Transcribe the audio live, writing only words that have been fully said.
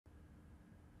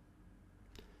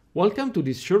Welcome to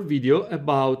this short video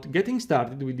about getting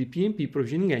started with the PnP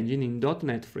Provisioning Engine in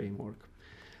 .NET Framework.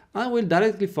 I will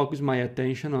directly focus my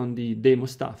attention on the demo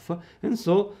stuff, and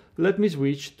so let me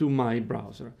switch to my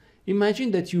browser.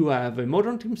 Imagine that you have a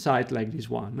modern theme site like this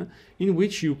one, in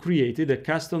which you created a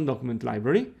custom document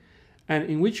library, and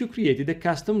in which you created a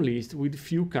custom list with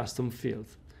few custom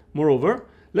fields. Moreover,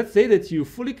 let's say that you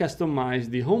fully customize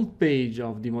the home page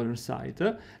of the modern site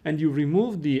and you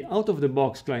remove the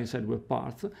out-of-the-box client-side web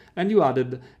part and you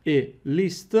added a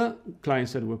list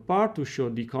client-side web part to show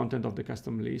the content of the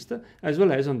custom list, as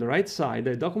well as on the right side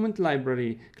a document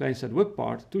library client-side web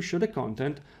part to show the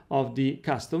content of the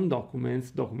custom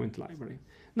documents document library.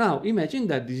 Now imagine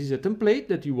that this is a template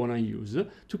that you want to use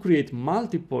to create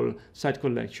multiple site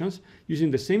collections using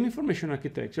the same information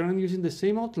architecture and using the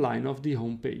same outline of the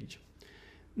home page.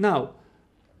 Now,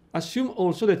 assume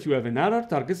also that you have another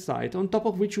target site on top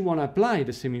of which you want to apply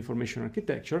the same information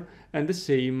architecture and the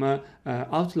same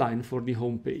outline for the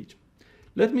home page.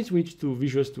 Let me switch to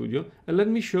Visual Studio and let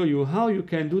me show you how you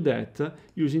can do that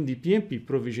using the PnP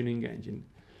Provisioning Engine.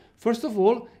 First of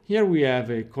all, here we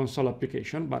have a console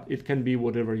application, but it can be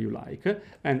whatever you like.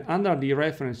 And under the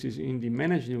references in the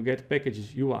Manage New Get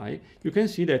Packages UI, you can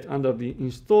see that under the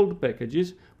installed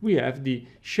packages, we have the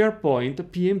SharePoint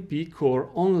PnP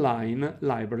Core Online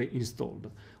library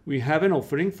installed. We have an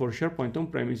offering for SharePoint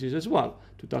on-premises as well.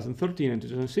 2013 and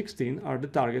 2016 are the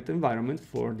target environment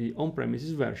for the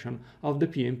on-premises version of the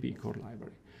PnP Core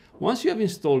library. Once you have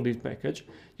installed this package,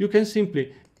 you can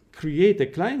simply create a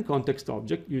client context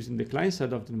object using the client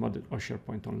side of the model of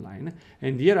SharePoint Online.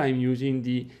 And here I'm using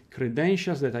the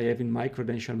credentials that I have in my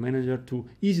credential manager to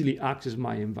easily access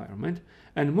my environment.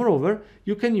 And moreover,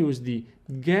 you can use the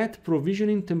get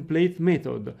provisioning template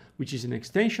method, which is an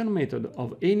extension method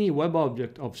of any web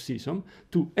object of CSOM,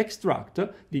 to extract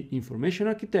the information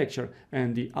architecture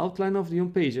and the outline of the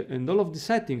home page and all of the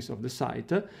settings of the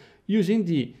site using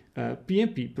the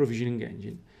PnP Provisioning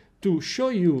Engine. To show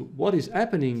you what is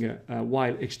happening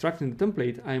while extracting the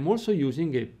template, I am also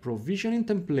using a provisioning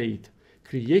template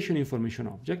creation information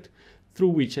object through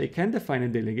which I can define a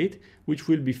delegate which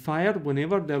will be fired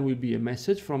whenever there will be a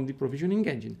message from the provisioning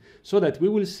engine, so that we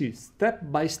will see step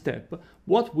by step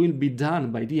what will be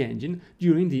done by the engine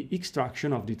during the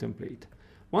extraction of the template.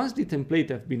 Once the template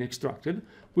has been extracted,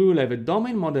 we will have a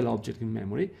domain model object in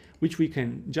memory, which we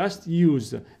can just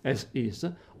use as is,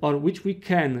 or which we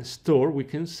can store, we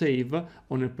can save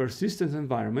on a persistent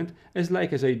environment, as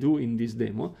I do in this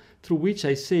demo, through which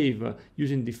I save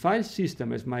using the file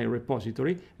system as my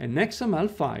repository an XML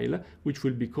file, which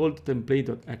will be called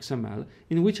template.xml,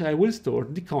 in which I will store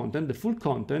the content, the full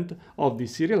content of the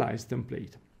serialized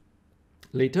template.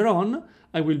 Later on,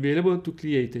 I will be able to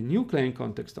create a new client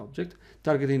context object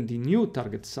targeting the new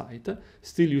target site,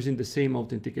 still using the same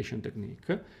authentication technique.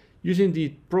 Using the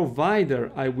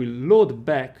provider, I will load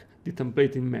back the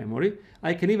template in memory.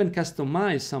 I can even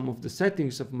customize some of the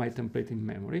settings of my template in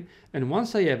memory. And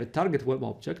once I have a target web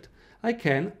object, I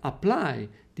can apply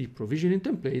the provisioning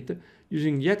template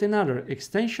using yet another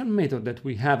extension method that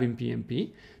we have in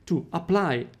PnP to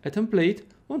apply a template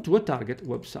onto a target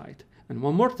website. And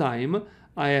one more time,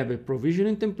 I have a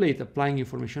provisioning template applying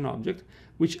information object,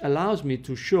 which allows me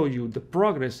to show you the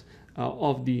progress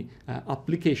of the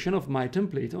application of my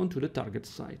template onto the target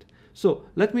site. So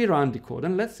let me run the code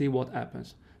and let's see what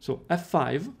happens. So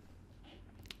F5,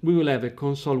 we will have a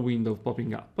console window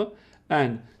popping up,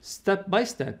 and step by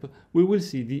step, we will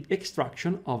see the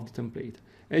extraction of the template.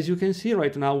 As you can see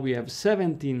right now, we have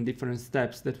 17 different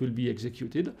steps that will be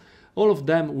executed. All of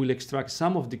them will extract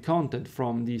some of the content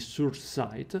from the source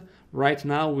site. Right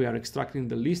now, we are extracting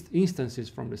the list instances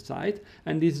from the site,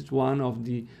 and this is one of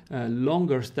the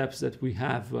longer steps that we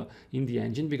have in the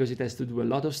engine, because it has to do a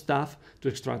lot of stuff to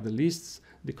extract the lists,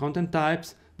 the content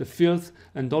types, the fields,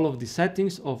 and all of the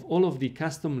settings of all of the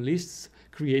custom lists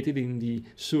created in the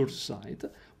source site.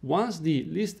 Once the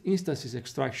list instances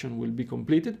extraction will be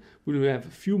completed, we will have a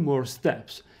few more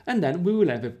steps, and then we will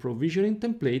have a provisioning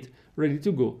template ready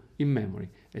to go in memory.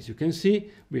 As you can see,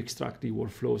 we extract the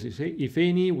workflows if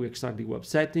any, we extract the web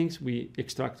settings, we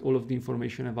extract all of the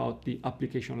information about the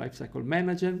application lifecycle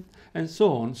management, and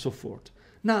so on and so forth.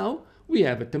 Now we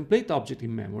have a template object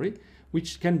in memory,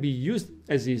 which can be used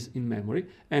as is in memory.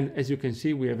 And as you can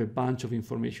see, we have a bunch of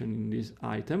information in this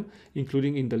item,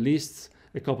 including in the lists,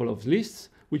 a couple of lists,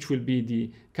 which will be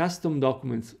the custom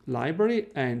documents library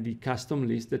and the custom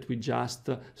list that we just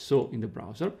saw in the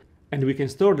browser. And we can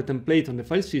store the template on the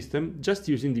file system just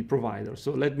using the provider.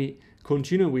 So let me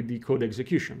continue with the code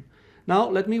execution. Now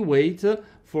let me wait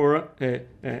for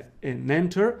an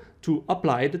enter to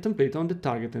apply the template on the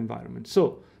target environment.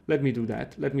 So let me do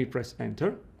that. Let me press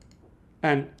enter.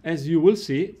 And as you will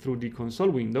see through the console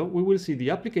window, we will see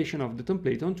the application of the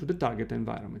template onto the target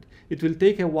environment. It will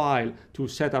take a while to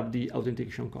set up the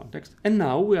authentication context, and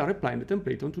now we are applying the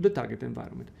template onto the target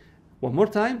environment. One more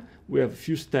time, we have a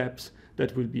few steps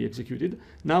that will be executed.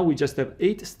 Now we just have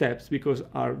 8 steps because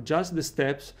are just the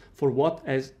steps for what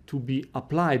has to be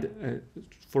applied,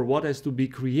 for what has to be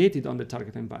created on the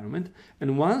target environment.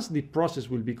 And once the process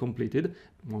will be completed,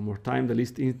 one more time, the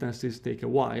list instances take a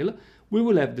while, we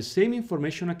will have the same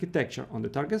information architecture on the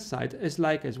target site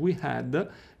as we had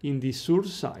in the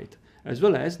source site, as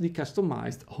well as the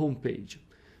customized home page.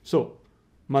 So,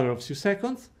 matter of few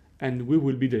seconds, and we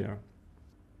will be there.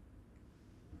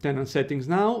 Tenant settings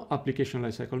now, application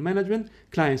lifecycle management,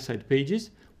 client-side pages,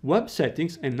 web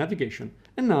settings, and navigation.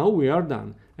 And now we are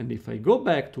done. And if I go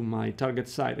back to my target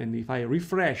site and if I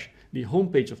refresh the home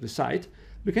page of the site,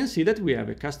 we can see that we have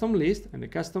a custom list and a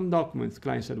custom documents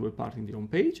client-side web part in the home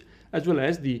page, as well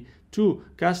as the 2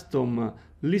 custom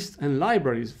lists and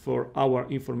libraries for our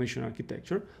information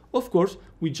architecture. Of course,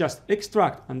 we just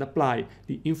extract and apply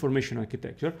the information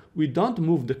architecture. We don't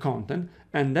move the content,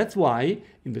 and that's why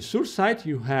in the source site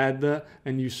you had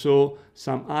and you saw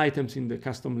some items in the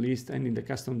custom list and in the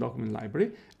custom document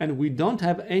library, and we don't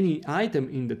have any item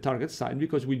in the target site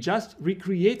because we just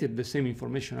recreated the same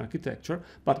information architecture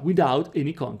but without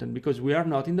any content, because we are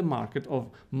not in the market of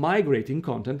migrating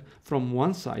content from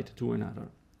one site to another.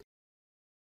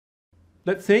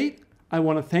 That's it. I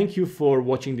want to thank you for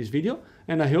watching this video,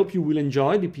 and I hope you will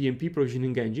enjoy the PnP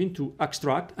Provisioning Engine to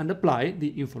extract and apply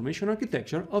the information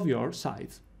architecture of your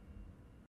sites.